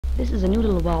This is a new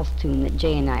little waltz tune that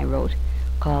Jay and I wrote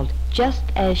called Just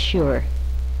As Sure.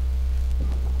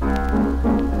 A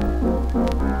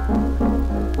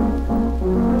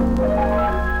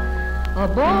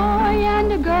boy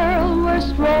and a girl were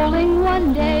strolling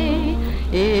one day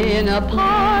in a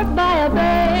park by a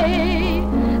bay.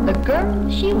 The girl,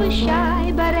 she was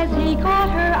shy, but as he caught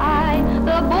her eye,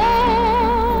 the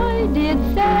boy did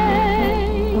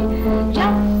say,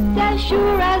 just as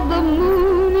sure as the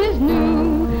moon is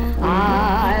new,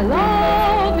 I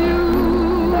love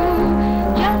you.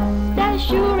 Just as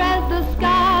sure as the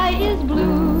sky is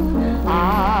blue,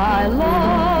 I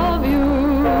love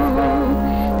you.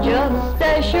 Just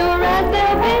as sure as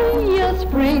there'll be a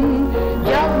spring,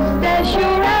 just as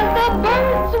sure as the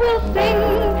birds will sing,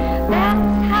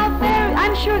 that's how very,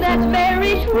 I'm sure that's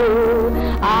very true.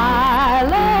 I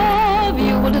love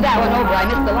you. We'll do that one over. I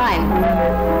missed the line.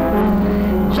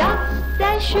 Just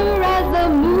as sure as the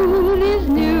moon is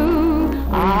new,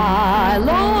 I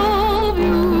love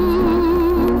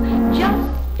you.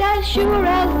 Just as sure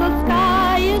as the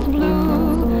sky is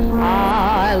blue,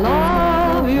 I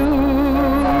love you.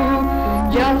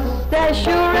 Just as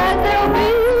sure as there'll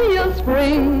be a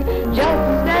spring,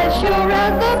 just as sure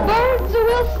as the birds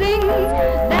will sing,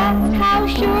 that's how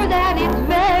sure that it's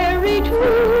very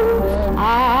true.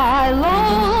 I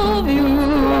love you.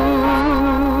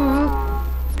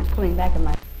 I'm pulling back on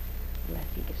my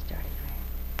left knee. Get started.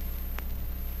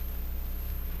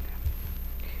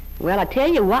 Well, I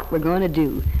tell you what we're going to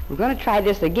do. We're going to try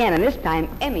this again, and this time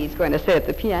Emmy's going to sit at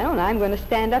the piano, and I'm going to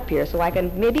stand up here so I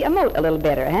can maybe emote a little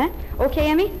better, huh? Okay,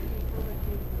 Emmy?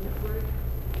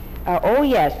 Oh,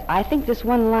 yes. I think this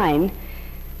one line,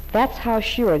 that's how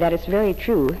sure that it's very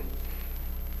true.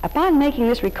 Upon making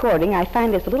this recording, I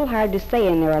find it's a little hard to say,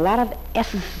 and there are a lot of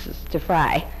S's to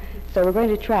fry. So we're going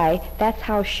to try, that's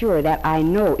how sure that I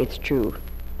know it's true.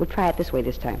 We'll try it this way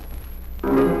this time.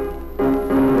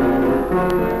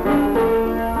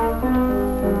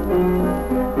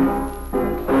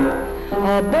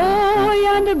 A boy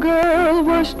and a girl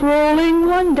were strolling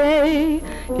one day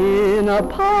in a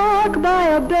park by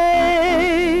a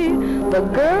bay. The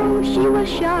girl, she was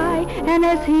shy, and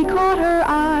as he caught her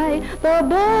eye, the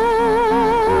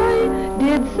boy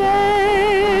did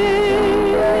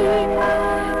say,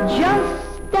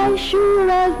 just as sure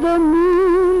as the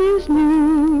moon is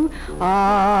new,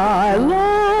 I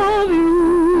love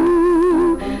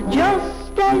you.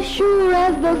 Just as sure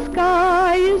as the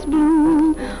sky is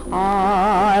blue,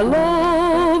 I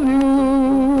love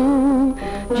you.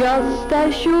 Just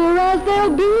as sure as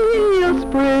there'll be a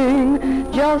spring,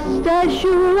 just as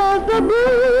sure as the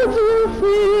birds will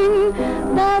sing,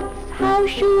 that's how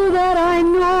sure that I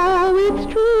know it's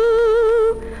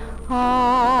true.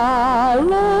 I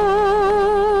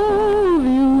love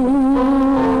you.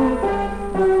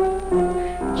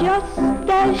 Just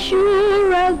as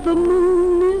sure as the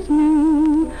moon is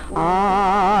new,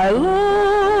 I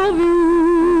love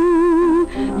you.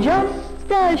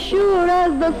 Just as sure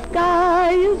as the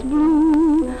sky is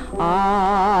blue,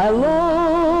 I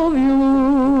love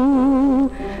you.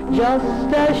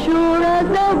 Just as sure as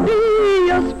there'll be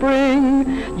a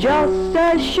spring, just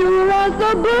as sure as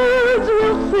the birds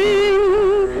will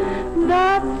sing,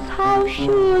 that's how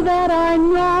sure that I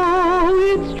know